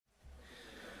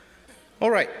All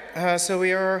right, so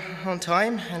we are on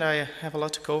time, and I have a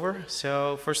lot to cover.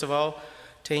 So first of all,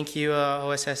 thank you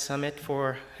OSS Summit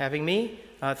for having me.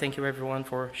 Thank you everyone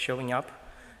for showing up.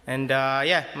 And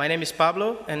yeah, my name is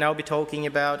Pablo, and I'll be talking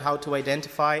about how to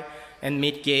identify and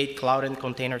mitigate cloud and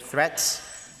container threats.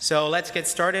 So let's get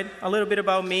started. A little bit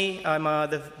about me. I'm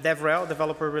the DevRel,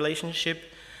 developer relationship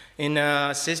in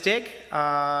Sysdig.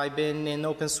 I've been in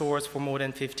open source for more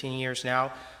than 15 years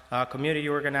now. Community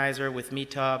organizer with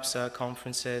meetups,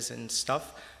 conferences and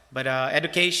stuff. But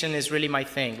education is really my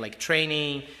thing, like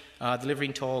training,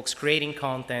 delivering talks, creating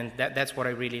content. That's what I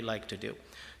really like to do.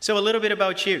 So a little bit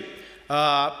about you.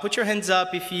 Put your hands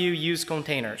up if you use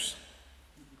containers.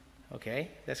 Okay,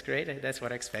 that's great. That's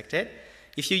what I expected.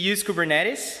 If you use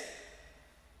Kubernetes,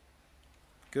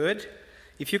 good.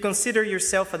 If you consider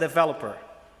yourself a developer,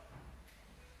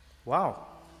 wow.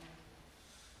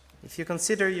 If you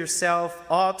consider yourself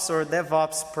ops or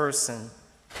DevOps person,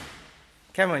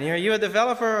 come on, are you a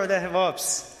developer or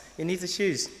DevOps? You need to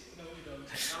choose. No, we don't.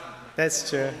 That's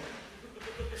true.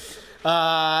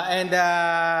 And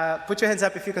put your hands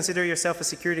up if you consider yourself a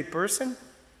security person.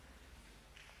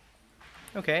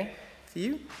 Okay, for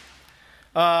you.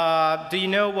 Do you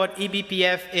know what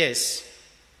eBPF is?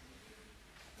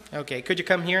 Okay, could you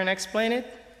come here and explain it?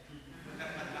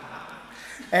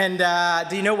 And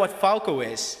do you know what Falco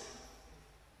is?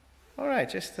 All right,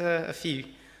 just a few.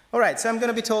 All right, so I'm going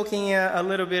to be talking a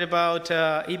little bit about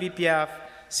eBPF,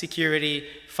 security,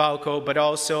 Falco, but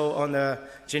also on the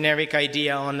generic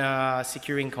idea on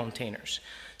securing containers.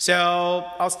 So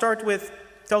I'll start with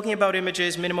talking about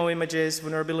images, minimal images,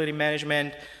 vulnerability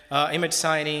management, image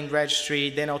signing,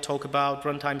 registry. Then I'll talk about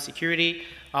runtime security.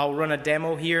 I'll run a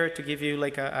demo here to give you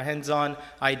like a hands-on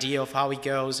idea of how it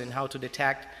goes and how to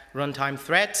detect runtime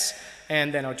threats.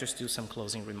 And then I'll just do some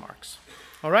closing remarks.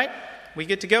 All right, we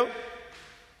good to go?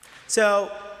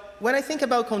 So when I think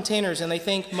about containers, and I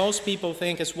think most people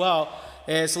think as well,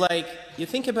 is like you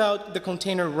think about the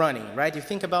container running, right? You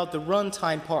think about the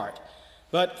runtime part.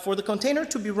 But for the container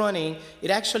to be running,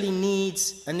 it actually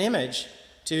needs an image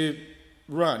to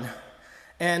run.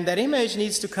 And that image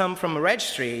needs to come from a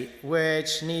registry,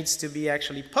 which needs to be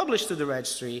actually published to the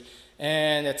registry.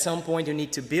 And at some point, you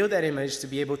need to build that image to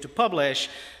be able to publish.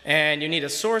 And you need a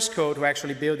source code to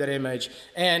actually build that image.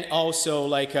 And also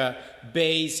like a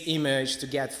base image to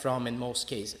get from in most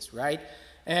cases, right?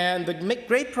 And the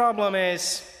great problem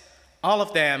is all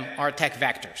of them are tech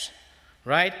vectors,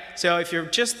 right? So if you're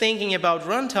just thinking about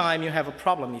runtime, you have a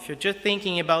problem. If you're just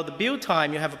thinking about the build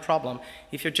time, you have a problem.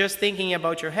 If you're just thinking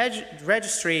about your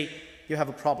registry, you have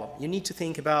a problem. You need to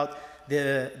think about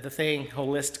the thing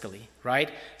holistically, right?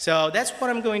 So that's what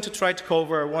I'm going to try to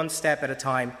cover one step at a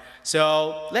time.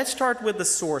 So let's start with the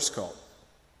source code.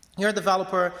 You're a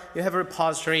developer, you have a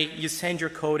repository, you send your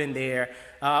code in there.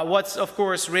 What's of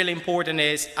course really important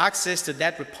is access to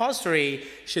that repository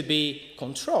should be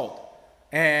controlled.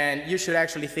 And you should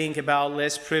actually think about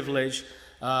less privilege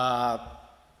to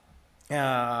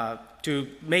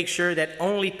make sure that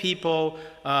only people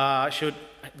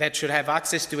that should have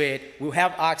access to it will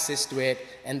have access to it,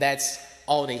 and that's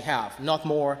all they have. Not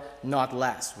more, not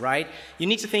less, right? You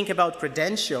need to think about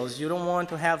credentials. You don't want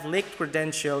to have leaked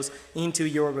credentials into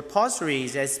your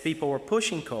repositories as people are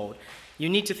pushing code. You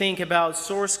need to think about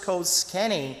source code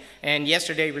scanning, and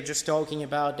yesterday we were just talking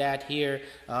about that here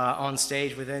on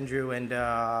stage with Andrew and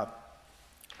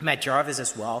Matt Jarvis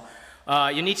as well.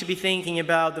 You need to be thinking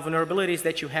about the vulnerabilities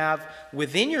that you have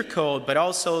within your code, but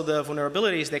also the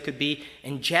vulnerabilities that could be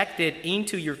injected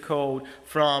into your code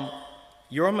from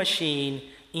your machine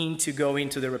go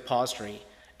into the repository.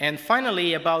 And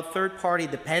finally, about third-party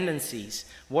dependencies.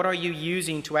 What are you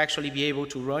using to actually be able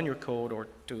to run your code or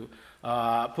to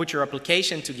put your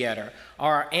application together?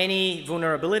 Are any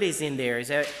vulnerabilities in there? Is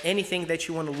there anything that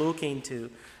you want to look into?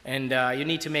 And you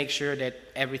need to make sure that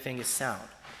everything is sound.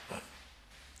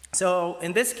 So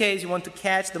in this case, you want to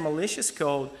catch the malicious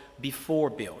code before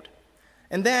build.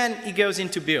 And then it goes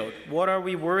into build. What are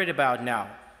we worried about now?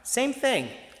 Same thing,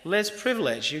 less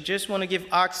privilege. You just want to give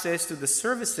access to the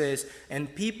services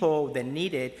and people that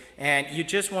need it, and you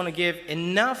just want to give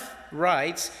enough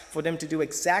rights for them to do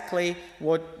exactly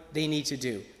what they need to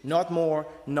do. Not more,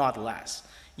 not less.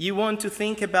 You want to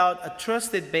think about a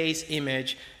trusted base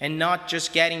image and not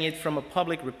just getting it from a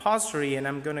public repository, and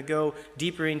I'm going to go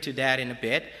deeper into that in a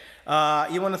bit.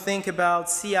 You want to think about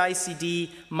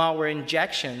CI/CD malware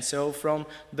injection. So from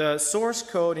the source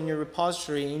code in your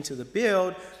repository into the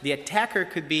build, the attacker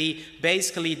could be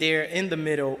basically there in the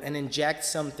middle and inject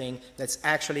something that's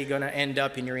actually going to end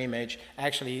up in your image,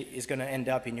 actually is going to end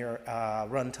up in your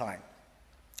runtime.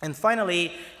 And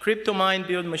finally, crypto mine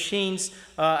build machines,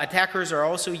 attackers are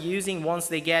also using once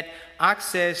they get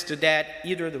access to that,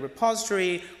 either the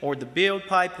repository or the build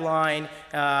pipeline.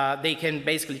 They can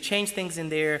basically change things in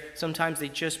there. Sometimes they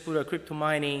just put a crypto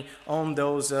mining on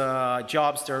those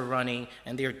jobs they're running,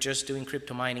 and they're just doing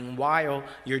crypto mining while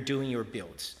you're doing your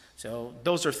builds. So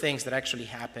those are things that actually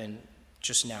happen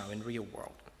just now in real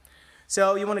world.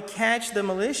 So you want to catch the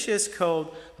malicious code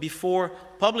before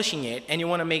publishing it, and you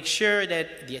want to make sure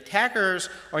that the attackers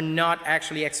are not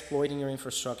actually exploiting your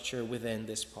infrastructure within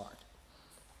this part.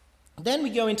 Then we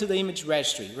go into the image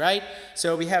registry, right?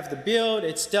 So we have the build,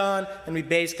 it's done, and we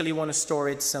basically want to store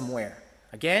it somewhere.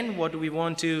 Again, what do we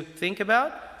want to think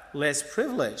about? Less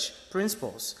privilege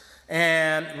principles.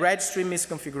 And registry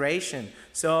misconfiguration.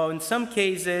 So in some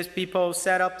cases, people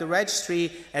set up the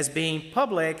registry as being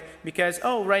public because,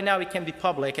 oh, right now it can be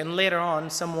public, and later on,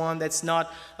 someone that's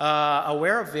not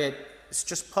aware of it is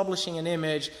just publishing an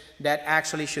image that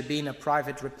actually should be in a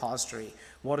private repository.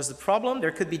 What is the problem?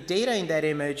 There could be data in that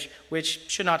image, which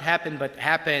should not happen, but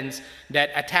happens,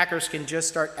 that attackers can just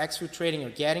start exfiltrating or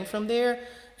getting from there,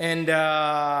 and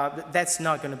that's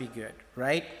not going to be good,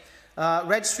 right?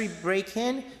 Registry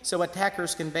break-in, so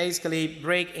attackers can basically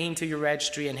break into your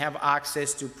registry and have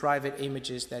access to private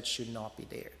images that should not be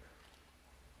there.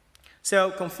 So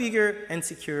configure and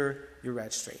secure your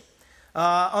registry.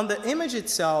 On the image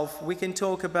itself, we can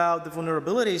talk about the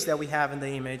vulnerabilities that we have in the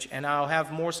image, and I'll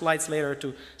have more slides later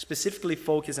to specifically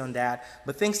focus on that.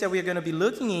 But things that we're going to be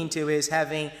looking into is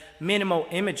having minimal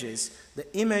images. The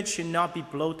image should not be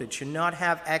bloated, should not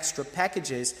have extra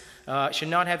packages, should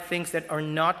not have things that are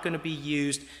not going to be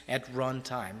used at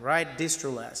runtime, right?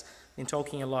 Distroless. Been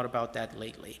talking a lot about that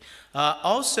lately.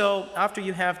 Also, after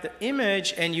you have the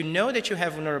image and you know that you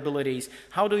have vulnerabilities,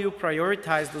 how do you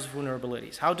prioritize those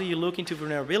vulnerabilities? How do you look into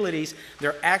vulnerabilities?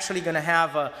 They're actually going to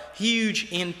have a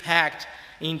huge impact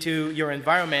into your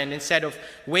environment instead of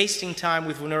wasting time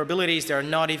with vulnerabilities that are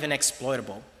not even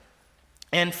exploitable.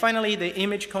 And finally, the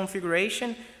image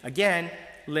configuration, again,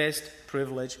 list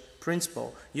privilege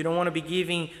principle. You don't want to be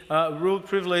giving root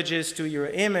privileges to your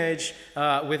image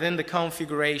within the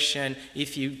configuration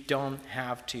if you don't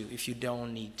have to, if you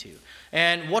don't need to.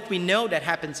 And what we know that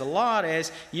happens a lot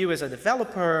is you as a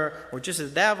developer or just a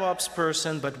DevOps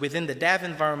person, but within the dev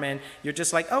environment, you're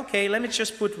just like, okay, let me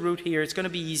just put root here. It's going to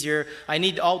be easier. I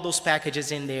need all those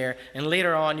packages in there. And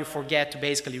later on, you forget to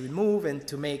basically remove and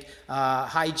to make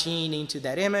hygiene into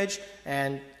that image,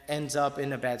 and ends up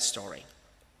in a bad story.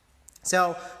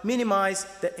 So minimize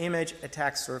the image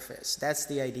attack surface. That's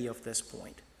the idea of this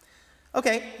point.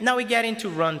 Okay, now we get into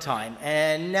runtime,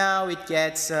 and now it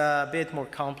gets a bit more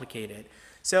complicated.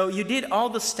 So you did all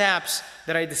the steps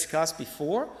that I discussed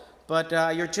before, but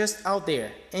you're just out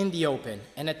there in the open,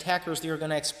 and attackers, they're going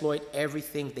to exploit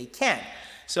everything they can.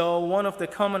 So one of the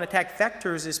common attack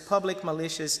vectors is public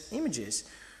malicious images.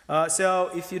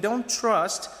 So if you don't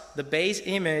trust the base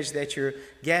image that you're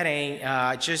getting,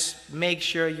 just make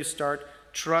sure you start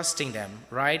trusting them,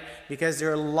 right? Because there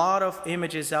are a lot of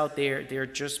images out there, they're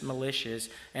just malicious.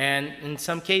 And in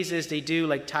some cases, they do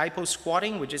like typo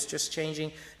squatting, which is just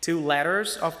changing 2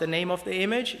 letters of the name of the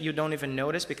image. You don't even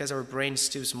notice because our brain is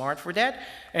too smart for that.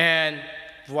 And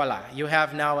voila, you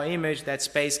have now an image that's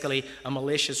basically a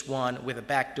malicious one with a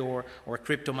backdoor or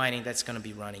crypto mining that's going to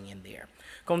be running in there.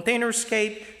 Container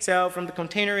escape, so from the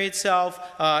container itself,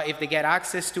 if they get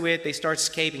access to it, they start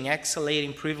escaping,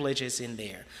 escalating privileges in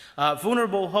there.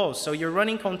 Vulnerable hosts, so you're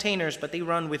running containers, but they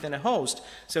run within a host.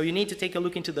 So you need to take a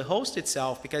look into the host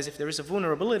itself, because if there is a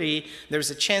vulnerability, there's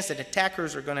a chance that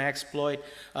attackers are going to exploit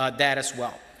that as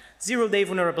well. Zero-day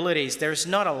vulnerabilities, there's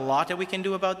not a lot that we can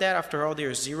do about that. After all,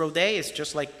 there's 0-day. It's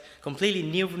just like completely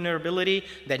new vulnerability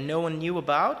that no one knew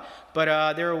about.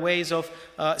 But there are ways of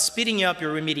speeding up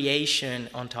your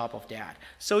remediation on top of that.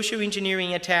 Social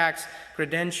engineering attacks,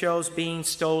 credentials being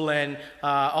stolen,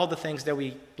 all the things that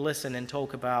we listen and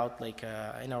talk about like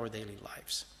in our daily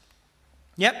lives.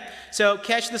 Yep, so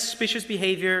catch the suspicious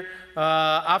behavior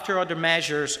after other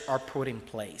measures are put in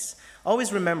place.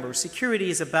 Always remember, security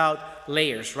is about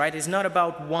layers, right? It's not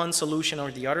about one solution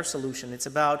or the other solution. It's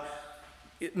about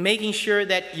making sure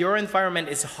that your environment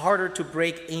is harder to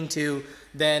break into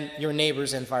than your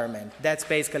neighbor's environment. That's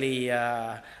basically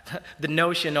the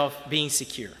notion of being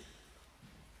secure.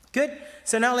 Good.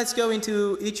 So now let's go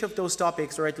into each of those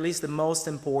topics, or at least the most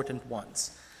important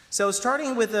ones. So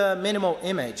starting with a minimal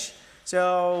image.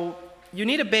 So you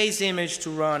need a base image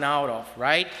to run out of,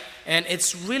 right? And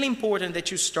it's really important that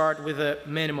you start with a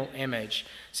minimal image.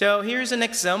 So here's an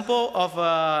example of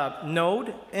a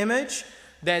node image.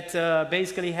 that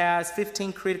basically has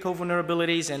 15 critical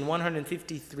vulnerabilities and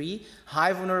 153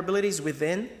 high vulnerabilities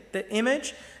within the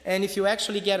image. And if you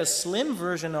actually get a slim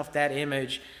version of that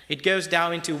image, it goes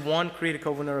down into 1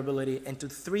 critical vulnerability and to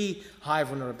 3 high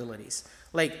vulnerabilities.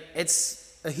 Like,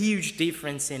 it's a huge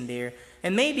difference in there.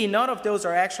 And maybe none of those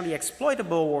are actually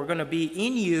exploitable or going to be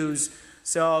in use,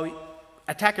 so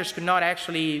attackers could not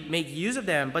actually make use of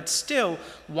them. But still,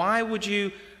 why would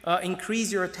you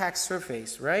increase your attack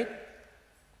surface, right?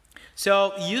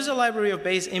 So use a library of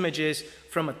base images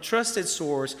from a trusted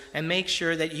source and make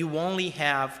sure that you only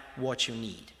have what you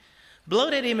need.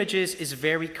 Bloated images is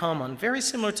very common, very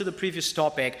similar to the previous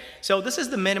topic. So this is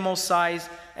the minimal size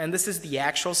and this is the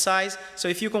actual size. So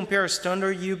if you compare a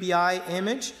standard UBI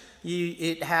image,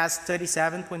 it has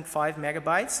 37.5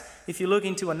 megabytes. If you look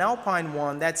into an Alpine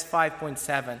one, that's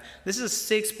 5.7. This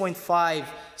is a 6.5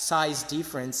 size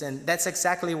difference, and that's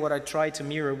exactly what I try to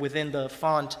mirror within the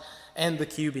font and the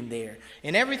cube in there.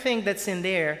 And everything that's in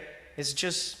there is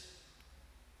just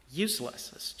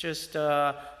useless. It's just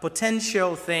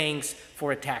potential things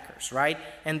for attackers, right?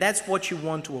 And that's what you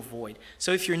want to avoid.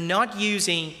 So if you're not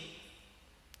using,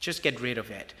 just get rid of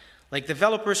it. Like,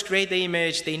 developers create the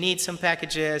image, they need some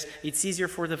packages, it's easier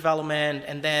for development,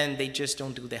 and then they just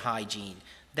don't do the hygiene.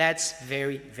 That's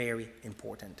very, very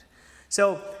important.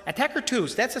 So attacker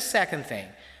tools, that's a second thing.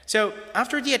 So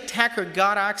after the attacker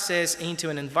got access into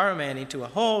an environment, into a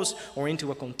host, or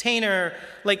into a container,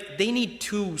 like, they need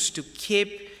tools to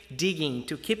keep digging,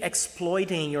 to keep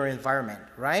exploiting your environment,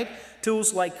 right?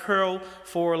 Tools like curl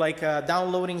for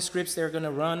downloading scripts they're going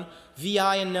to run,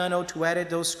 VI and Nano to edit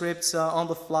those scripts on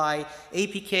the fly,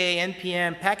 APK,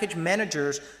 NPM, package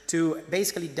managers to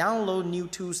basically download new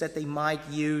tools that they might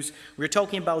use. We're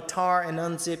talking about tar and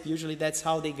unzip, usually that's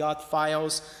how they got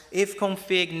files,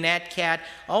 ifconfig, netcat,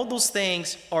 all those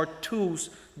things are tools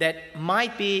that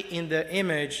might be in the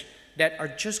image that are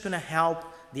just going to help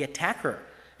the attacker.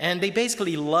 And they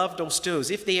basically love those tools.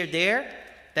 If they are there,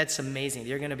 that's amazing.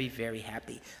 They're going to be very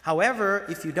happy. However,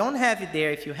 if you don't have it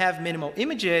there, if you have minimal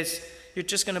images, you're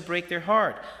just going to break their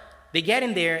heart. They get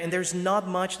in there, and there's not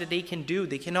much that they can do.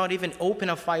 They cannot even open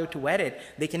a file to edit.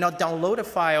 They cannot download a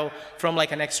file from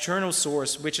like an external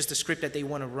source, which is the script that they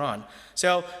want to run.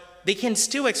 So they can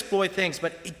still exploit things,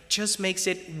 but it just makes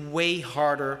it way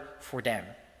harder for them.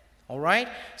 All right?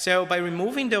 So by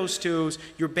removing those tools,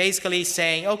 you're basically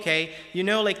saying, okay, you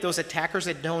know, like those attackers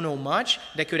that don't know much,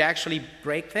 that could actually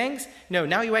break things? No,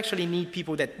 now you actually need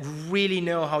people that really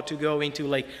know how to go into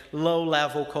like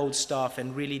low-level code stuff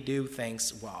and really do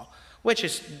things well, which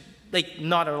is like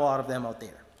not a lot of them out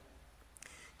there.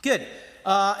 Good.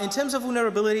 In terms of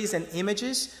vulnerabilities and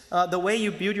images, the way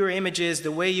you build your images,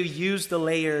 the way you use the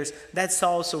layers, that's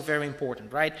also very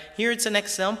important, right? Here it's an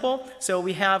example. So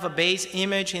we have a base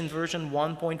image in version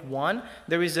 1.1.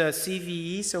 There is a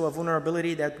CVE, so a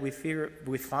vulnerability that we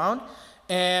found,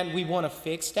 and we want to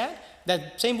fix that.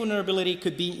 That same vulnerability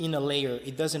could be in a layer.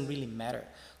 It doesn't really matter.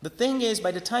 The thing is,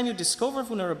 by the time you discover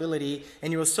vulnerability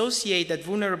and you associate that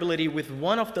vulnerability with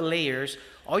one of the layers,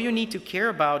 all you need to care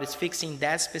about is fixing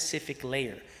that specific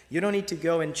layer. You don't need to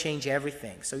go and change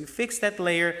everything. So you fix that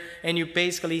layer and you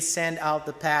basically send out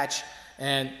the patch,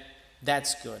 and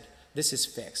that's good. This is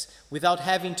fixed without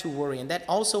having to worry. And that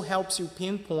also helps you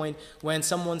pinpoint when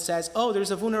someone says, oh, there's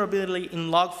a vulnerability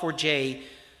in log4j.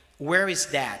 Where is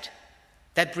that?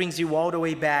 That brings you all the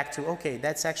way back to, okay,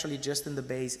 that's actually just in the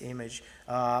base image.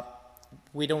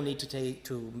 We don't need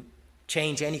to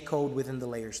change any code within the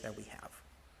layers that we have.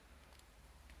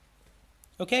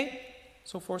 Okay,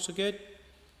 so far so good.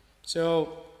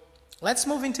 So let's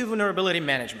move into vulnerability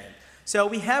management. So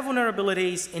we have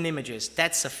vulnerabilities in images.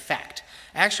 That's a fact.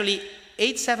 Actually,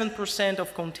 87%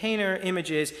 of container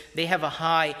images, they have a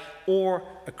high or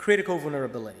a critical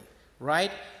vulnerability,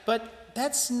 right? But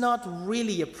that's not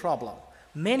really a problem.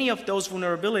 Many of those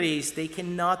vulnerabilities, they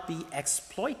cannot be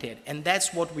exploited, and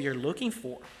that's what we are looking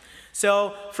for.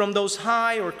 So from those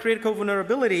high or critical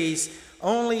vulnerabilities,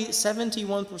 only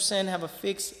 71% have a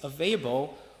fix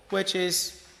available, which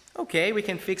is, okay, we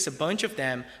can fix a bunch of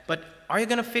them, but are you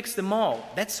going to fix them all?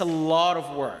 That's a lot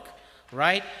of work,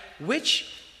 right?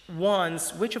 Which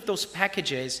of those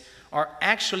packages are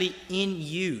actually in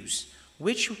use?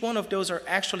 Which one of those are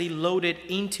actually loaded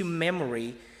into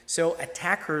memory so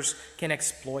attackers can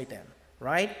exploit them,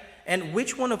 right? And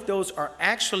which one of those are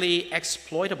actually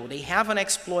exploitable? They have an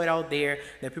exploit out there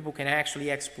that people can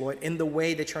actually exploit in the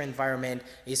way that your environment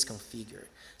is configured.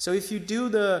 So if you do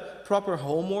the proper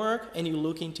homework and you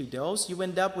look into those, you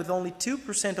end up with only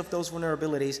 2% of those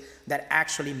vulnerabilities that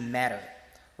actually matter,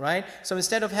 right? So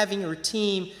instead of having your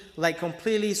team like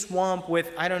completely swamped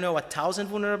with, I don't know, 1,000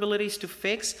 vulnerabilities to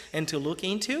fix and to look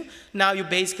into, now you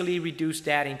basically reduce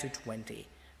that into 20.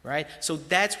 Right? So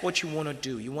that's what you want to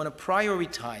do. You want to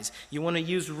prioritize. You want to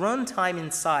use runtime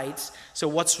insights. So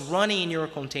what's running in your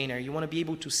container, you want to be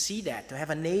able to see that, to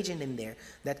have an agent in there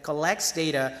that collects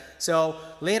data. So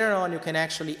later on, you can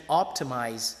actually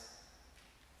optimize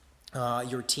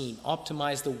your team,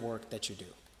 optimize the work that you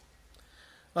do.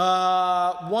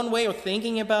 One way of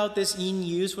thinking about this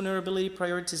in-use vulnerability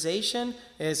prioritization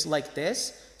is like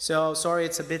this. So, sorry,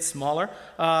 it's a bit smaller.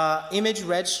 Image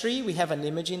registry, we have an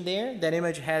image in there. That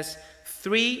image has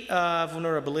 3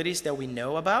 vulnerabilities that we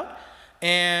know about.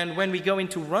 And when we go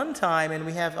into runtime and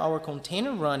we have our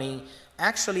container running,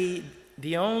 actually,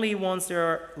 the only ones that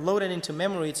are loaded into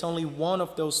memory, it's only one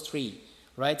of those 3,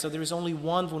 right? So there is only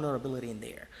one vulnerability in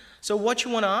there. So what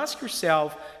you want to ask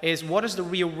yourself is, what is the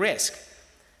real risk?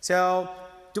 So,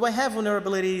 do I have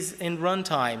vulnerabilities in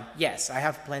runtime? Yes, I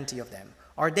have plenty of them.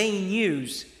 Are they in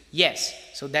use? Yes.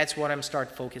 So that's what I'm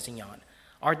start focusing on.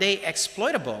 Are they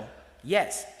exploitable?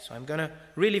 Yes. So I'm going to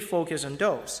really focus on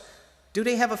those. Do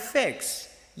they have a fix?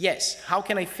 Yes. How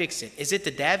can I fix it? Is it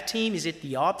the dev team? Is it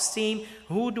the ops team?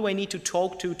 Who do I need to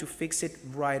talk to fix it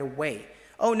right away?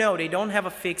 Oh no, they don't have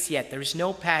a fix yet. There is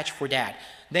no patch for that.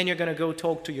 Then you're going to go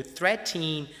talk to your threat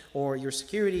team or your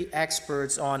security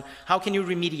experts on how can you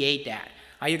remediate that.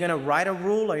 Are you going to write a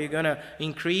rule? Are you going to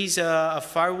increase a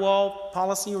firewall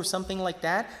policy or something like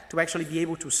that to actually be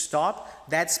able to stop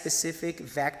that specific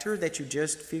vector that you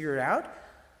just figured out?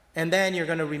 And then you're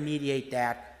going to remediate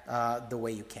that the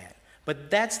way you can.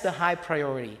 But that's the high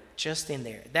priority just in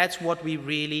there. That's what we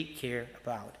really care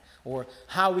about, or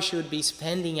how we should be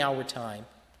spending our time.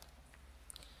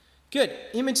 Good.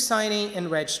 Image signing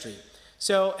and registry.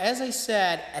 So as I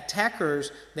said,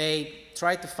 attackers, they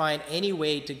try to find any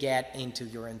way to get into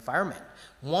your environment.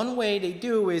 One way they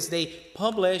do is they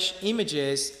publish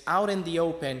images out in the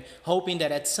open, hoping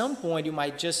that at some point you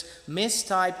might just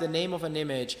mistype the name of an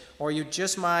image, or you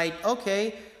just might,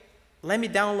 okay, let me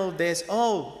download this.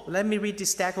 Oh, let me read the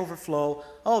Stack Overflow.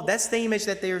 Oh, that's the image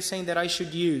that they are saying that I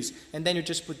should use. And then you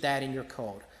just put that in your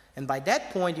code. And by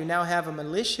that point, you now have a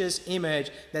malicious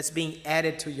image that's being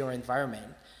added to your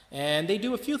environment. And they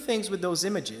do a few things with those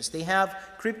images. They have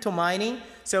crypto mining.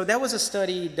 So that was a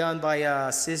study done by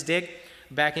Sysdig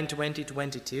back in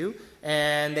 2022.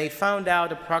 And they found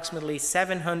out approximately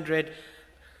 700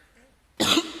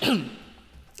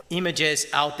 images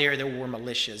out there that were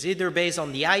malicious, either based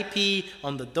on the IP,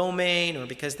 on the domain, or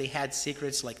because they had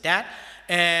secrets like that.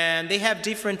 And they have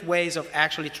different ways of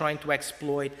actually trying to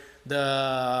exploit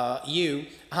you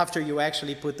after you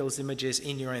actually put those images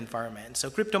in your environment. So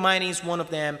crypto mining is one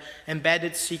of them,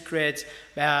 embedded secrets,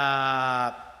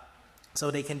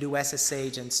 so they can do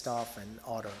SSH and stuff and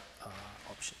other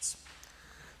options.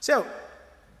 So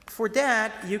for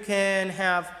that, you can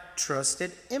have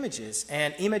trusted images,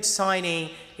 and image signing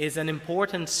is an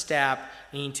important step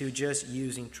into just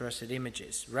using trusted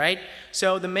images, right?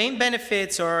 So the main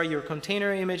benefits are your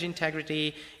container image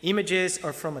integrity, images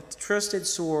are from a trusted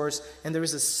source, and there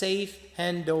is a safe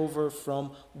handover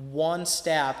from one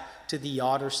step to the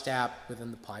other step within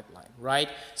the pipeline, right?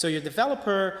 So your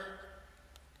developer,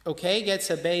 okay, gets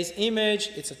a base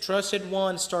image, it's a trusted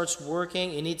one, starts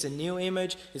working, it needs a new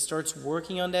image, it starts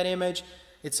working on that image.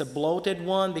 It's a bloated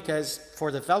one because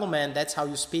for development, that's how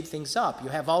you speed things up. You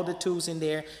have all the tools in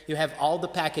there, you have all the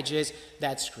packages,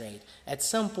 that's great. At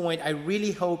some point, I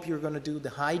really hope you're going to do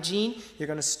the hygiene. You're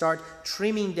going to start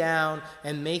trimming down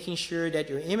and making sure that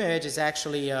your image is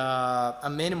actually a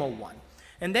minimal one.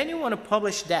 And then you want to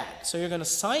publish that. So you're going to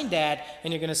sign that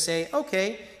and you're going to say,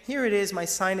 okay, here it is, my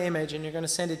signed image, and you're going to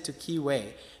send it to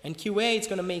QA. And QA is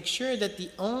going to make sure that the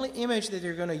only image that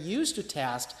you're going to use to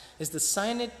test is the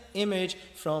signed image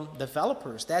from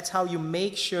developers. That's how you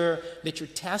make sure that you're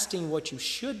testing what you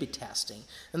should be testing.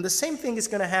 And the same thing is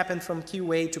going to happen from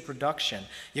QA to production.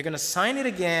 You're going to sign it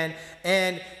again,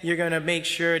 and you're going to make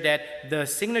sure that the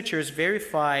signature is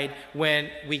verified when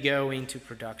we go into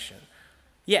production.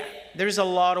 Yeah, there's a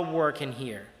lot of work in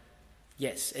here.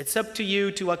 Yes, it's up to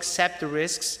you to accept the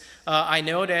risks. I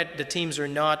know that the teams are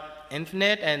not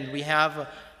infinite and we have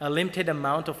a limited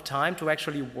amount of time to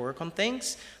actually work on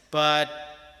things, but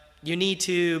you need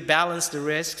to balance the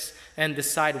risks and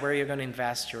decide where you're going to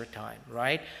invest your time,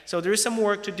 right? So there is some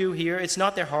work to do here. It's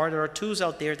not that hard. There are tools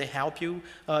out there to help you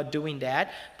doing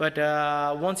that, but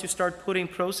once you start putting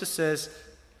processes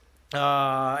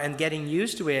and getting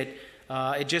used to it,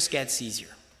 it just gets easier.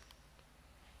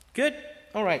 Good?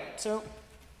 All right, so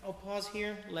I'll pause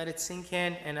here, let it sink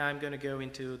in, and I'm going to go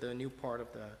into the new part of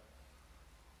the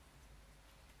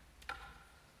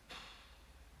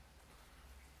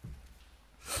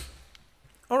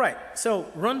so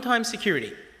runtime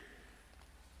security.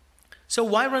 So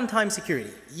why runtime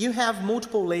security? You have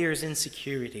multiple layers in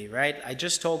security, right? I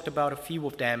just talked about a few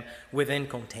of them within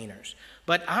containers.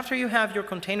 But after you have your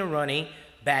container running,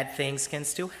 bad things can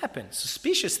still happen.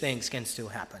 Suspicious things can still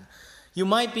happen. You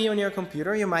might be on your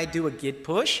computer, you might do a git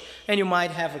push, and you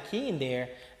might have a key in there,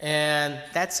 and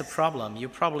that's a problem. You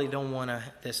probably don't want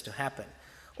this to happen.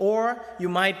 Or you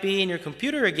might be in your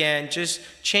computer again, just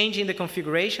changing the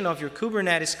configuration of your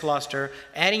Kubernetes cluster,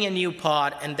 adding a new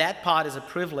pod, and that pod is a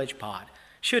privileged pod.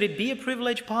 Should it be a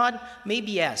privileged pod?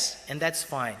 Maybe yes, and that's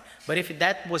fine. But if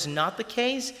that was not the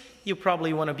case, you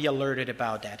probably want to be alerted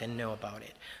about that and know about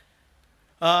it.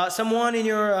 Someone in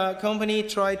your company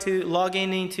tried to log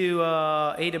into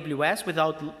AWS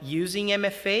without using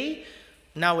MFA.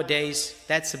 Nowadays,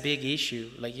 that's a big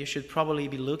issue. Like, you should probably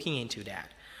be looking into that.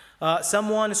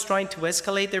 Someone is trying to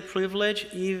escalate their privilege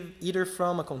either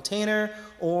from a container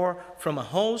or from a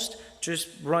host, just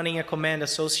running a command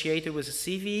associated with a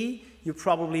CVE. You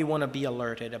probably want to be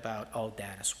alerted about all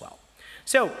that as well.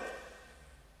 So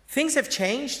things have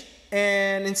changed,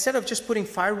 and instead of just putting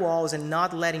firewalls and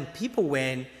not letting people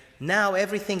in, now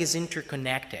everything is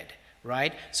interconnected.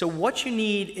 Right? So what you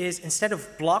need is, instead of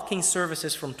blocking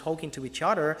services from talking to each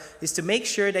other, is to make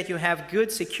sure that you have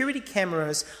good security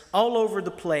cameras all over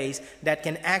the place that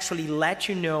can actually let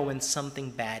you know when something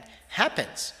bad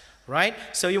happens. Right?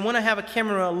 So you want to have a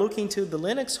camera looking to the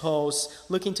Linux hosts,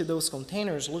 looking to those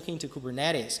containers, looking to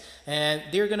Kubernetes, and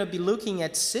they're going to be looking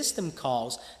at system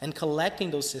calls and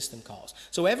collecting those system calls.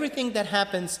 So everything that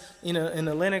happens in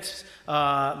a Linux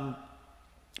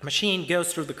machine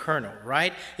goes through the kernel,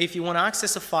 right? If you want to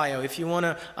access a file, if you want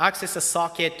to access a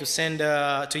socket to send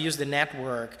to use the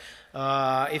network,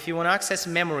 if you want to access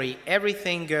memory,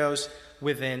 everything goes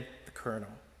within the kernel,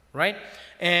 right?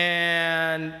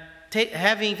 And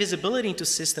having visibility into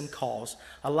system calls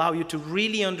allow you to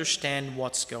really understand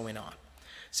what's going on.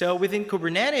 So within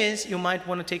Kubernetes, you might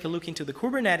want to take a look into the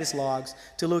Kubernetes logs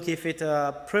to look if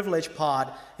a privileged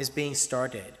pod is being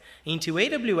started. Into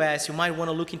AWS, you might want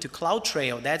to look into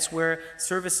CloudTrail. That's where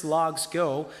service logs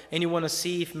go, and you want to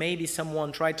see if maybe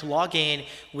someone tried to log in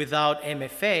without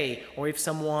MFA, or if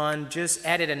someone just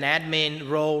added an admin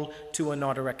role to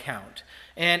another account.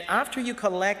 And after you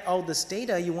collect all this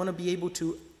data, you want to be able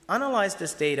to analyze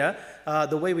this data.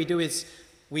 The way we do is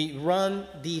we run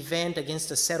the event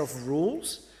against a set of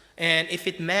rules, and if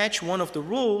it matches one of the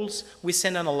rules, we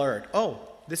send an alert. Oh,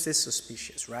 this is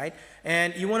suspicious, right?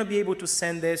 And you want to be able to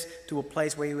send this to a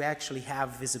place where you actually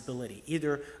have visibility,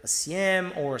 either a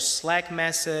CM or a Slack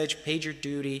message,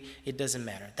 PagerDuty, it doesn't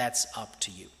matter. That's up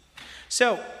to you.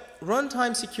 So,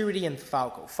 runtime security and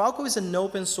Falco. Falco is an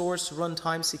open source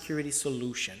runtime security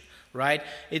solution, right?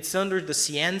 It's under the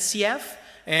CNCF,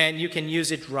 and you can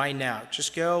use it right now.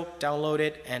 Just go, download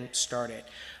it, and start it.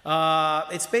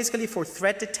 It's basically for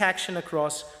threat detection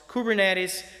across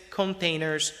Kubernetes,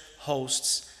 containers,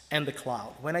 hosts, and the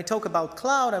cloud. When I talk about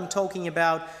cloud, I'm talking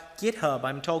about GitHub,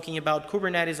 I'm talking about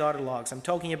Kubernetes Autologs, I'm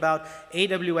talking about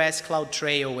AWS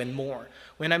CloudTrail and more.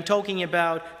 When I'm talking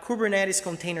about Kubernetes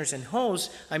containers and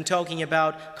hosts, I'm talking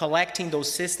about collecting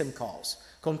those system calls.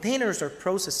 Containers are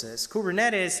processes.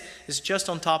 Kubernetes is just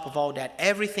on top of all that.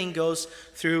 Everything goes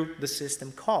through the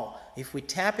system call. If we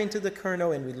tap into the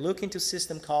kernel and we look into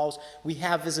system calls, we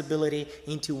have visibility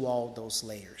into all those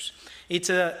layers. It's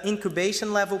an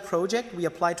incubation level project. We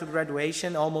applied to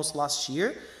graduation almost last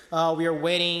year. We are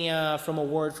waiting from a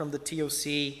word from the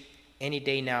TOC any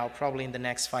day now, probably in the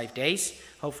next 5 days.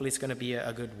 Hopefully it's going to be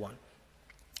a good one.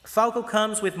 Falco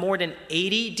comes with more than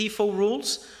 80 default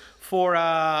rules for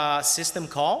a system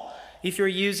call. If you're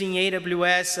using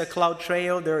AWS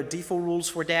CloudTrail, there are default rules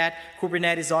for that.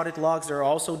 Kubernetes audit logs, there are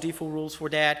also default rules for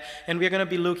that. And we're going to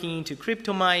be looking into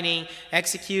crypto mining,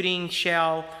 executing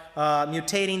shell,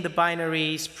 mutating the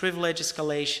binaries, privilege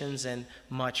escalations, and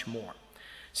much more.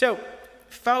 So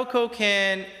Falco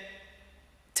can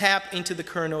tap into the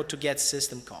kernel to get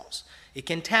system calls. It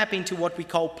can tap into what we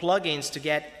call plugins to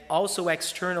get also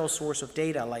external source of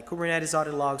data, like Kubernetes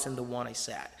audit logs and the one I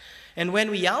said. And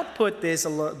when we output those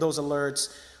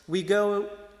alerts, we go,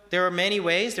 there are many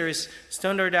ways. There is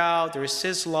standard out, there is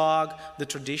syslog, the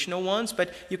traditional ones,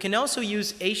 but you can also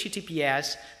use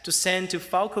HTTPS to send to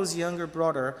Falco's younger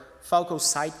brother, Falco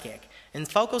Sidekick. And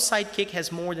Falco Sidekick has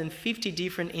more than 50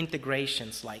 different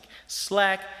integrations like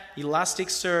Slack,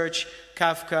 Elasticsearch,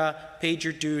 Kafka,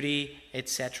 PagerDuty,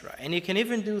 etc. And you can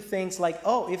even do things like,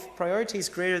 oh, if priority is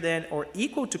greater than or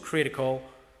equal to critical,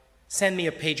 send me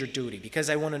a PagerDuty because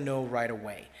I want to know right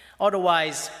away.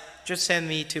 Otherwise, just send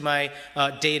me to my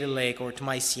data lake or to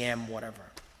my CM, whatever.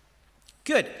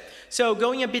 Good. So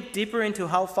going a bit deeper into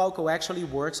how Falco actually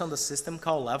works on the system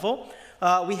call level,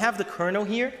 we have the kernel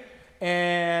here,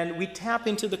 and we tap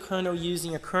into the kernel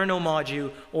using a kernel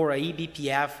module or a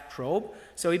eBPF probe.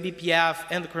 So eBPF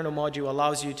and the kernel module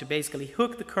allows you to basically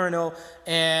hook the kernel,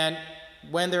 and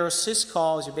when there are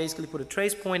syscalls, you basically put a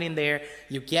trace point in there,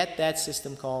 you get that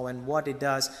system call, and what it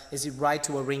does is it writes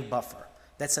to a ring buffer.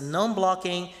 That's a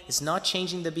non-blocking, it's not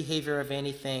changing the behavior of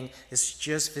anything, it's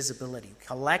just visibility. We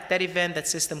collect that event, that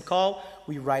system call,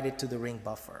 we write it to the ring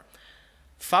buffer.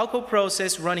 Falco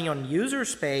process running on user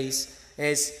space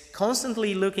is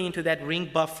constantly looking into that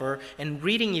ring buffer and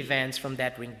reading events from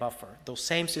that ring buffer, those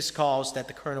same syscalls that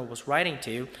the kernel was writing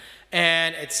to,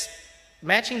 and it's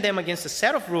matching them against a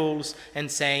set of rules and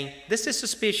saying, this is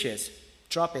suspicious,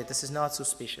 drop it, this is not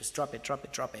suspicious, drop it, drop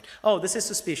it, drop it. Oh, this is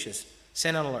suspicious,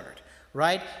 send an alert.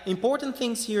 Right? Important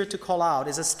things here to call out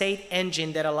is a state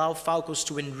engine that allows Falcos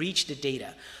to enrich the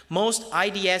data. Most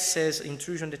IDSs,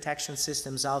 intrusion detection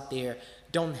systems out there,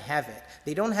 don't have it.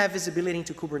 They don't have visibility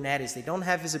into Kubernetes. They don't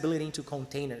have visibility into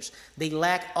containers. They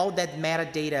lack all that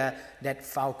metadata that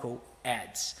Falco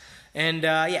adds. And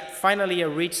yeah, finally, a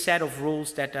rich set of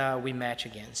rules that we match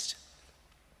against.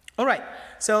 All right,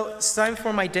 so it's time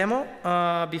for my demo.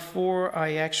 Before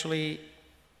I actually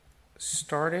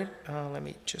started, let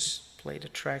me just play the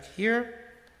track here.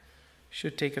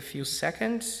 Should take a few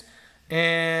seconds.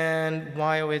 And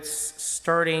while it's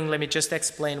starting, let me just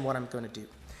explain what I'm going to do.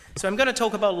 So I'm going to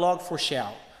talk about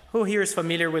log4shell. Who here is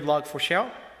familiar with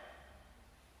log4shell?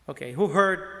 Okay, who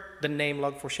heard the name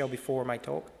log4shell before my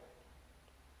talk?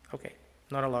 Okay,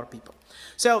 not a lot of people.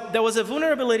 So there was a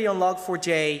vulnerability on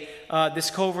log4j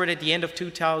discovered at the end of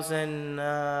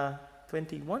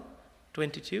 2021?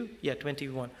 22? Yeah,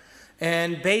 21.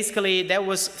 And basically, that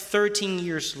was 13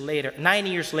 years later, 9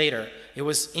 years later. It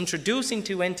was introduced in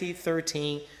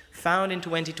 2013, found in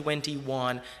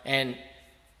 2021, and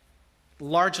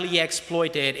largely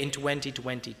exploited in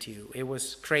 2022. It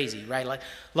was crazy, right? Like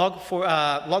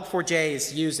log4j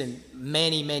is used in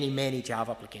many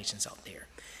Java applications out there.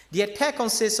 The attack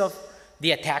consists of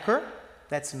the attacker,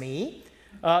 that's me,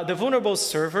 the vulnerable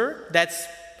server, that's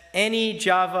any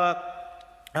Java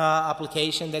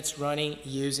application that's running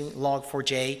using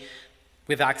log4j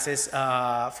with access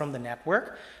from the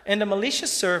network, and the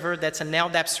malicious server, that's an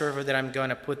LDAP server that I'm going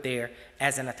to put there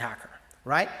as an attacker,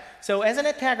 right? So as an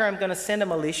attacker, I'm going to send a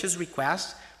malicious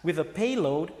request with a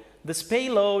payload. This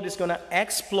payload is going to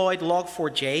exploit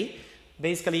log4j.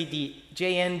 Basically, the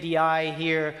JNDI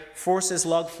here forces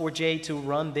log4j to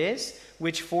run this,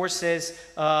 which forces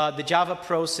the Java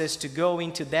process to go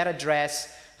into that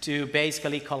address to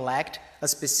basically collect a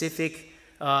specific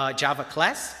Java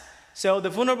class. So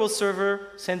the vulnerable server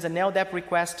sends an LDAP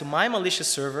request to my malicious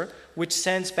server, which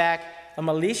sends back a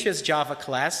malicious Java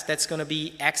class that's going to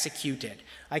be executed.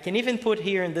 I can even put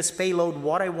here in this payload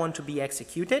what I want to be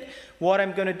executed. What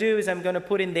I'm going to do is I'm going to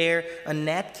put in there a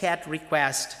netcat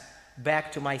request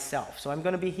back to myself. So I'm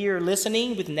going to be here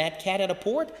listening with netcat at a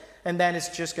port, and then it's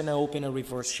just going to open a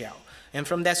reverse shell. And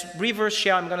from that reverse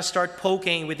shell, I'm going to start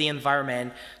poking with the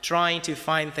environment, trying to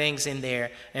find things in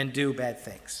there and do bad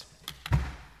things.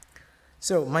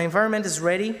 So my environment is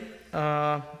ready.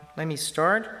 Let me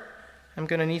start. I'm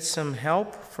going to need some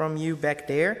help from you back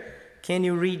there. Can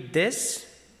you read this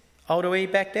all the way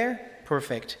back there?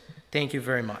 Perfect. Thank you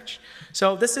very much.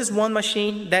 So this is one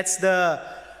machine. That's the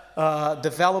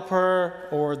developer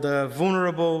or the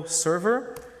vulnerable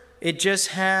server. It just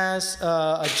has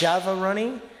a Java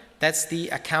running. That's the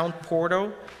account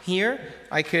portal here.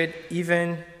 I could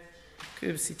even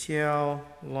kubectl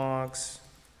logs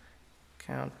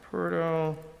account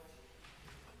portal.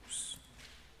 Oops.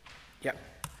 Yep.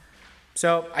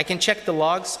 So I can check the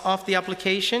logs of the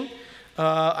application.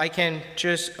 I can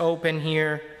just open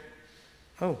here.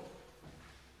 Oh.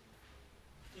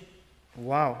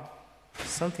 Wow.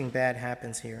 Something bad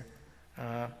happens here.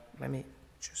 Let me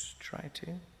just try to.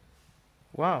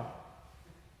 Wow.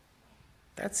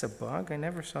 That's a bug. I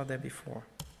never saw that before.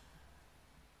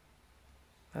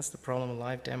 That's the problem with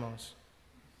live demos.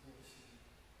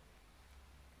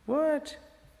 What?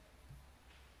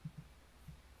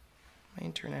 My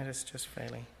internet is just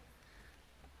failing.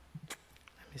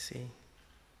 Let me see.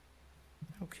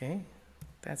 Okay,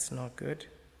 that's not good.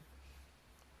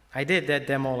 I did that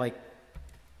demo like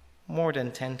more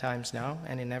than 10 times now,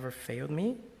 and it never failed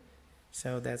me.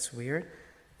 So that's weird.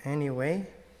 Anyway.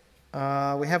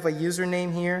 We have a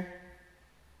username here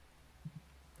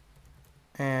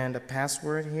and a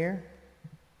password here,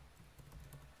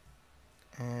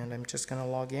 and I'm just gonna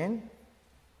log in.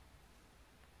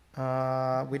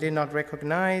 We did not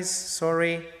recognize,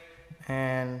 sorry,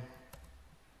 and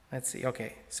Let's see.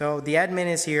 Okay, so the admin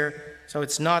is here, so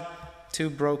it's not too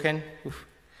broken.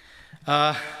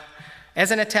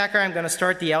 As an attacker, I'm going to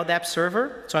start the LDAP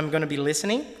server, so I'm going to be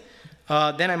listening.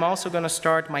 Then I'm also going to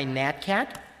start my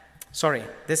netcat. Sorry,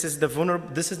 this is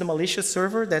the malicious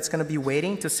server that's going to be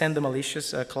waiting to send the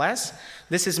malicious class.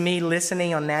 This is me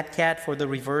listening on netcat for the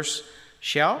reverse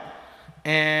shell.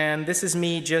 And this is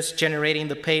me just generating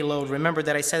the payload. Remember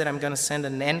that I said that I'm going to send a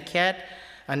netcat,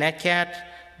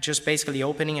 just basically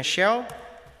opening a shell.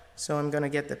 So I'm going to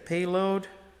get the payload.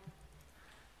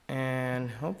 And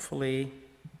hopefully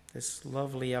this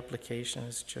lovely application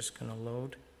is just going to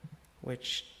load,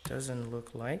 which doesn't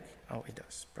look like. Oh, it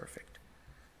does. Perfect.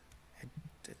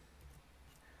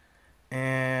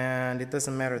 And it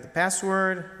doesn't matter the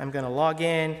password. I'm going to log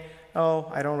in.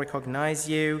 Oh, I don't recognize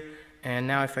you. And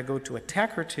now if I go to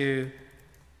attacker2,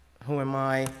 who am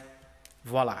I?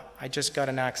 Voila, I just got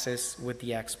an access with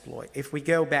the exploit. If we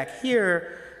go back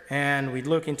here and we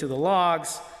look into the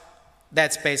logs,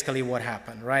 that's basically what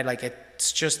happened, right? Like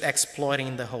it's just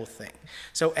exploiting the whole thing.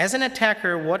 So as an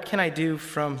attacker, what can I do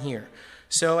from here?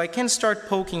 So I can start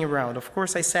poking around. Of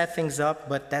course, I set things up,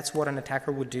 but that's what an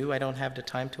attacker would do. I don't have the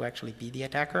time to actually be the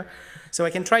attacker. So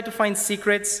I can try to find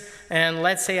secrets, and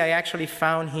let's say I actually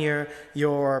found here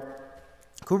your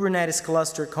Kubernetes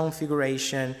cluster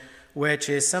configuration, which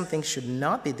is something should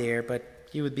not be there, but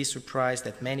you would be surprised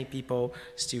that many people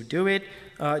still do it.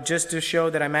 Just to show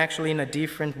that I'm actually in a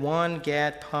different one,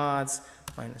 get pods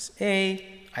 -a.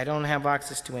 I don't have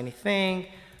access to anything.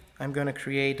 I'm going to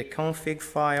create a config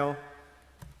file.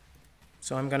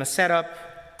 So I'm going to set up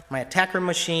my attacker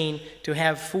machine to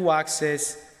have full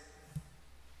access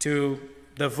to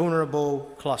the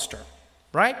vulnerable cluster,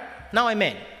 right? Now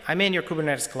I'm in your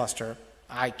Kubernetes cluster.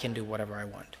 I can do whatever I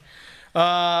want.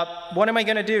 What am I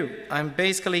going to do? I'm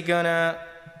basically going to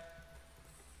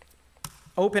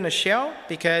open a shell,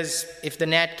 because if the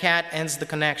netcat ends the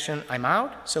connection, I'm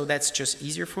out. So that's just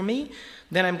easier for me.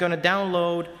 Then I'm going to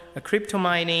download a crypto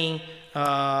mining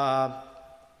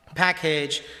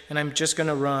package, and I'm just going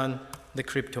to run the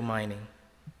crypto mining.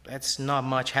 That's not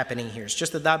much happening here. It's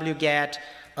just a wget,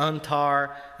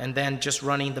 untar, and then just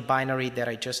running the binary that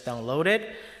I just downloaded,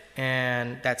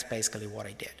 and that's basically what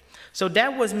I did. So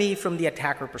that was me from the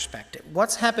attacker perspective.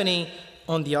 What's happening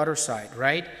on the other side,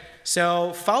 right?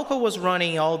 So Falco was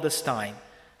running all this time.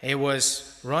 It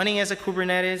was running as a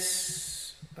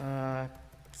Kubernetes,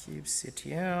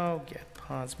 kubectl, get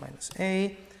pods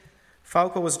 -a.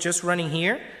 Falco was just running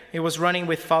here. It was running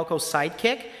with Falco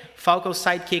Sidekick. Falco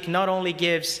Sidekick not only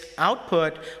gives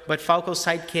output, but Falco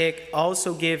Sidekick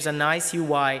also gives a nice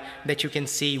UI that you can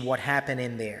see what happened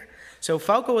in there. So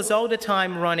Falco was all the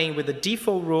time running with the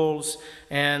default rules,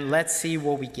 and let's see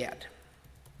what we get.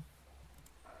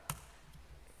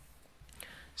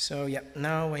 So yeah,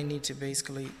 now I need to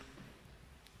basically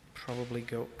probably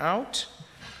go out.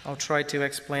 I'll try to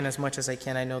explain as much as I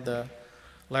can. I know the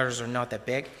letters are not that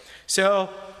big. So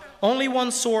only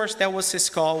one source, that was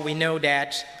syscall. We know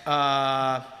that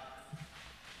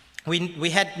we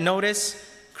had notice,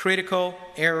 critical,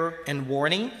 error, and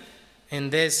warning in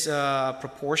this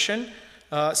proportion.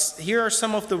 Here are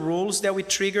some of the rules that we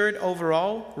triggered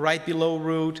overall, right below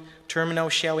root, terminal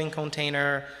shell in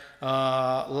container,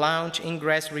 launch,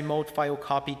 ingress, remote file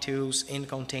copy tools in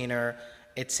container,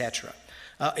 etc.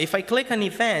 If I click on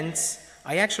events,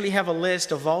 I actually have a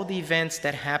list of all the events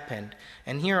that happened.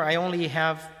 And here I only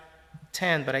have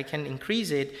 10, but I can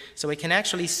increase it so I can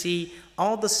actually see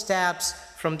all the steps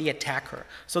from the attacker.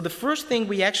 So the first thing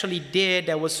we actually did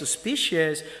that was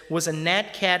suspicious was a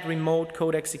netcat remote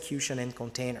code execution in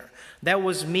container. That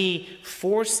was me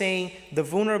forcing the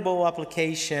vulnerable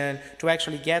application to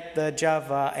actually get the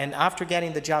Java, and after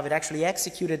getting the Java, it actually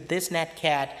executed this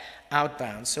netcat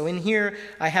outbound. So in here,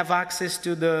 I have access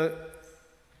to the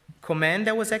command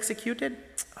that was executed.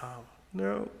 Oh,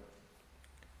 no.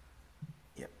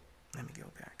 Yep, let me go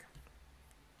back.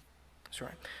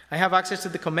 Sorry. I have access to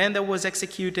the command that was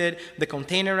executed, the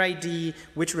container ID,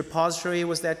 which repository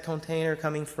was that container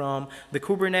coming from, the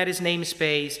Kubernetes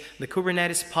namespace, the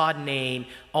Kubernetes pod name,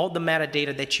 all the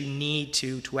metadata that you need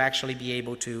to actually be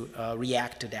able to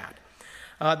react to that.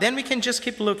 Then we can just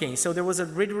keep looking. So there was a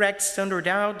redirect standard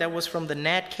out that was from the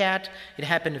netcat. It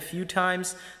happened a few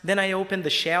times. Then I opened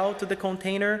the shell to the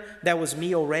container. That was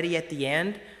me already at the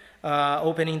end,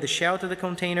 opening the shell to the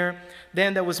container.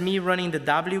 Then there was me running the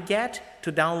wget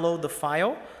to download the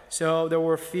file. So there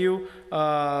were a few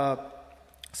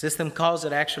system calls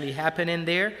that actually happened in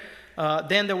there.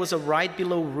 Then there was a right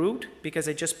below root, because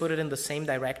I just put it in the same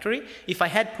directory. If I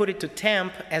had put it to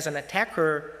temp as an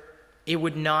attacker, it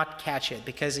would not catch it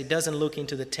because it doesn't look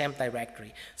into the temp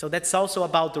directory. So that's also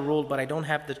about the rule, but I don't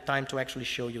have the time to actually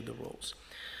show you the rules.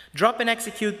 Drop and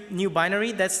execute new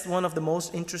binary, that's one of the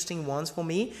most interesting ones for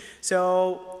me.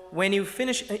 So when you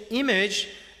finish an image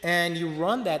and you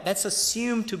run that, that's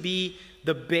assumed to be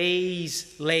the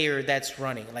base layer that's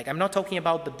running. Like, I'm not talking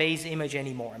about the base image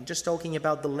anymore. I'm just talking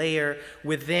about the layer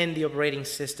within the operating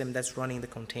system that's running the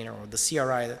container, or the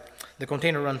CRI, the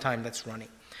container runtime that's running.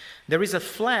 There is a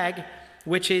flag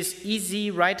which is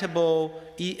easy writable,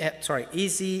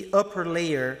 easy upper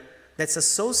layer that's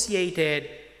associated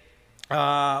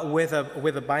with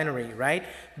a binary, right?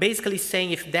 Basically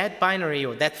saying if that binary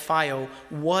or that file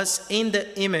was in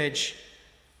the image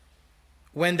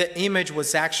when the image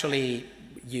was actually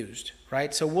used,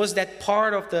 right? So was that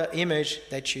part of the image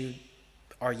that you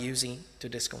are using to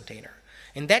this container?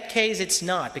 In that case, it's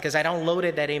not, because I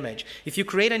downloaded that image. If you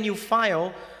create a new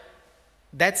file,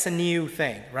 that's a new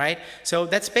thing, right? So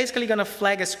that's basically going to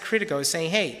flag as critical,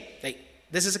 saying, hey, like,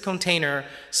 this is a container,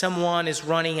 someone is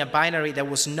running a binary that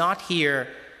was not here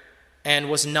and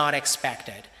was not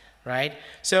expected, right?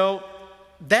 So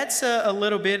that's a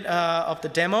little bit of the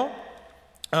demo.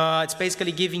 It's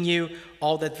basically giving you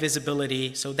all that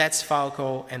visibility. So that's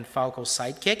Falco and Falco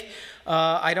Sidekick.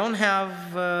 I don't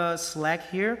have Slack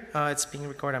here. It's being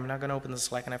recorded. I'm not going to open the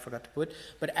Slack, and I forgot to put.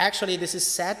 But actually, this is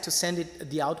set to send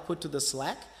the output to the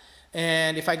Slack.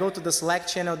 And if I go to the Slack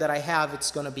channel that I have,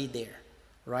 it's going to be there,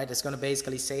 right? It's going to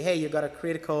basically say, hey, you got a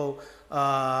critical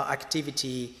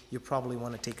activity you probably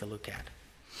want to take a look at.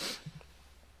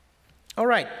 All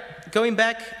right, going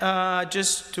back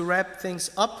just to wrap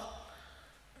things up.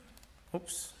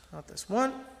 Oops, not this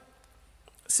one.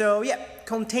 So yeah,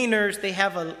 containers, they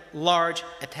have a large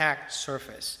attack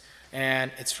surface.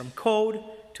 And it's from code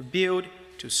to build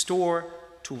to store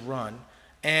to run.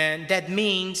 And that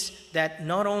means that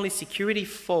not only security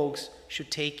folks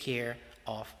should take care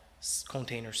of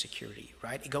container security,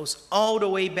 right? It goes all the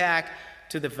way back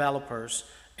to developers.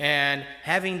 And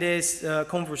having this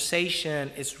conversation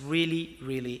is really,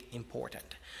 really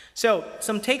important. So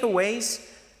some takeaways.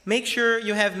 Make sure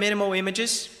you have minimal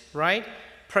images, right?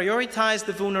 Prioritize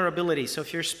the vulnerabilities. So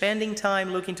if you're spending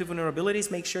time looking to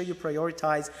vulnerabilities, make sure you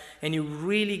prioritize and you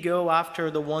really go after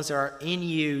the ones that are in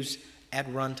use at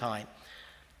runtime.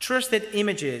 Trusted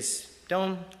images.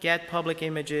 Don't get public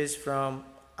images from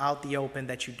out the open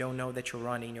that you don't know that you're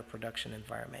running in your production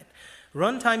environment.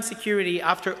 Runtime security,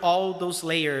 after all those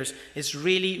layers, is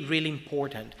really, really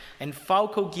important. And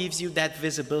Falco gives you that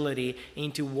visibility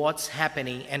into what's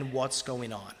happening and what's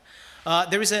going on.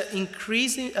 There is an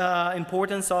increasing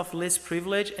importance of least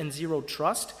privilege and zero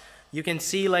trust. You can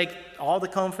see, like, all the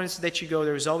conferences that you go,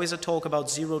 there's always a talk about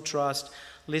zero trust,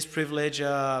 least privilege.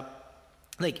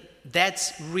 Like,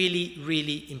 that's really,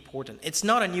 really important. It's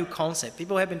not a new concept.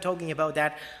 People have been talking about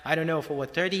that, I don't know, for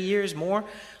what, 30 years more?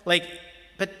 Like,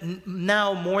 but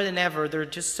now, more than ever, there are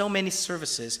just so many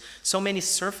services, so many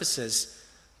surfaces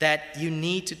that you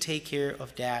need to take care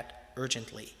of that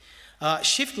urgently.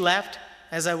 Shift left,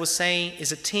 as I was saying,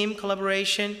 is a team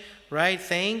collaboration, right,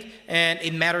 thing, and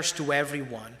it matters to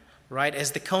everyone, right?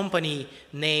 As the company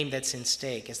name that's in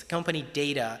stake, as the company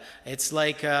data, it's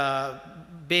like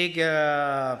big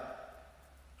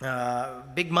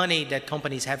money that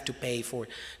companies have to pay for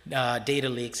data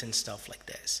leaks and stuff like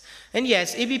this. And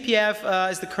yes,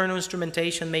 eBPF is the kernel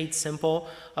instrumentation made simple.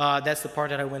 That's the part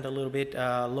that I went a little bit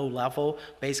low level.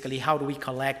 Basically, how do we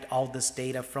collect all this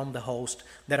data from the host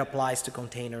that applies to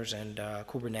containers and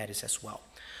Kubernetes as well.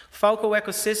 Falco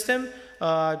ecosystem,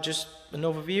 just an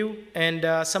overview,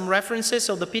 and some references.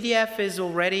 So the PDF is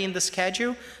already in the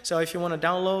schedule. So if you want to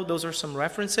download, those are some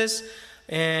references.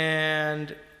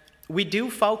 And we do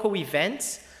Falco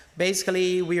events.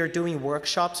 Basically, we are doing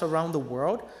workshops around the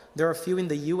world. There are a few in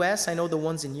the US. I know the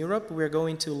ones in Europe. We're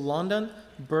going to London,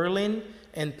 Berlin,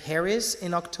 and Paris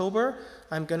in October.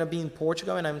 I'm going to be in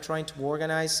Portugal, and I'm trying to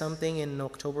organize something in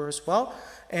October as well.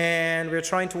 And we're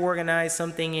trying to organize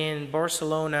something in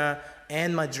Barcelona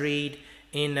and Madrid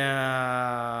in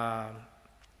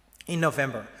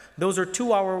November. Those are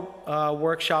 2-hour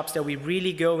workshops that we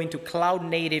really go into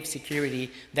cloud-native security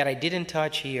that I didn't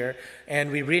touch here, and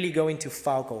we really go into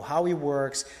Falco, how it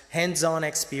works, hands-on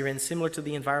experience, similar to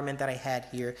the environment that I had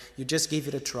here. You just give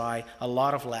it a try, a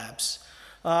lot of labs.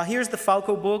 Here's the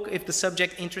Falco book. If the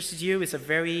subject interests you, it's a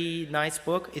very nice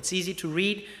book. It's easy to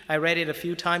read. I read it a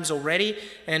few times already,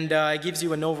 and it gives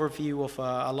you an overview of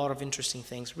a lot of interesting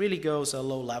things. Really goes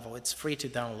low level. It's free to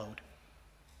download.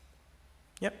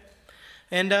 Yep.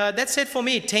 And that's it for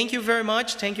me. Thank you very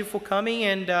much. Thank you for coming.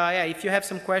 And yeah, if you have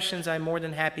some questions, I'm more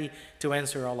than happy to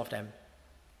answer all of them.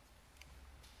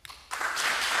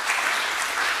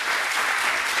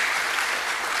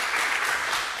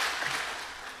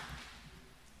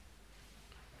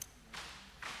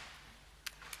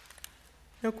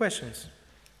 No questions.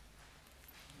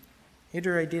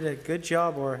 Either I did a good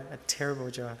job or a terrible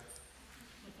job.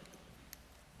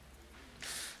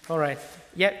 All right.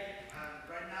 Yeah. Right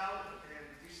now,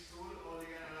 this tool only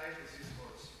analyzes the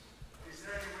syscodes. Is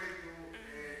there any way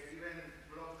to even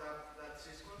block that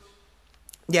syscodes?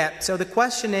 Yeah, so the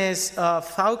question is,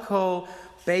 Falco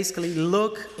basically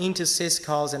look into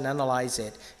syscalls and analyze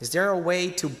it. Is there a way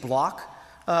to block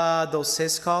those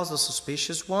syscalls, the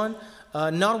suspicious one?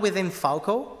 Not within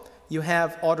Falco. You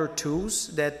have other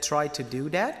tools that try to do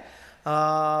that.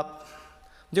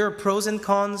 There are pros and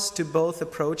cons to both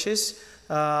approaches.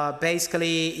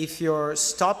 Basically, if you're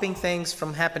stopping things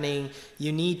from happening,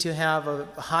 you need to have a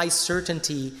high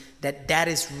certainty that that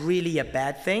is really a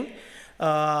bad thing.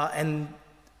 And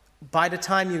by the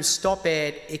time you stop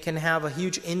it, it can have a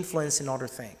huge influence in other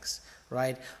things,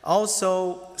 right?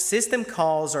 Also, system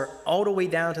calls are all the way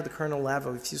down to the kernel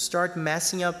level. If you start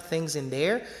messing up things in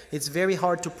there, it's very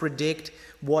hard to predict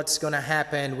what's going to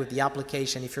happen with the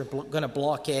application if you're going to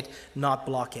block it, not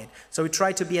block it. So we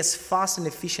try to be as fast and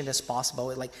efficient as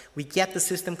possible. Like, we get the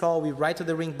system call, we write to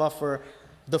the ring buffer,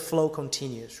 the flow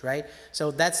continues, right? So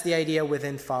that's the idea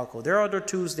within Falco. There are other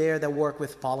tools there that work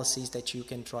with policies that you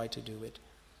can try to do it.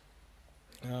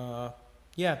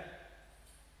 Yeah.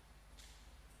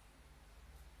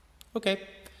 Okay.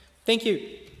 Thank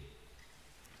you.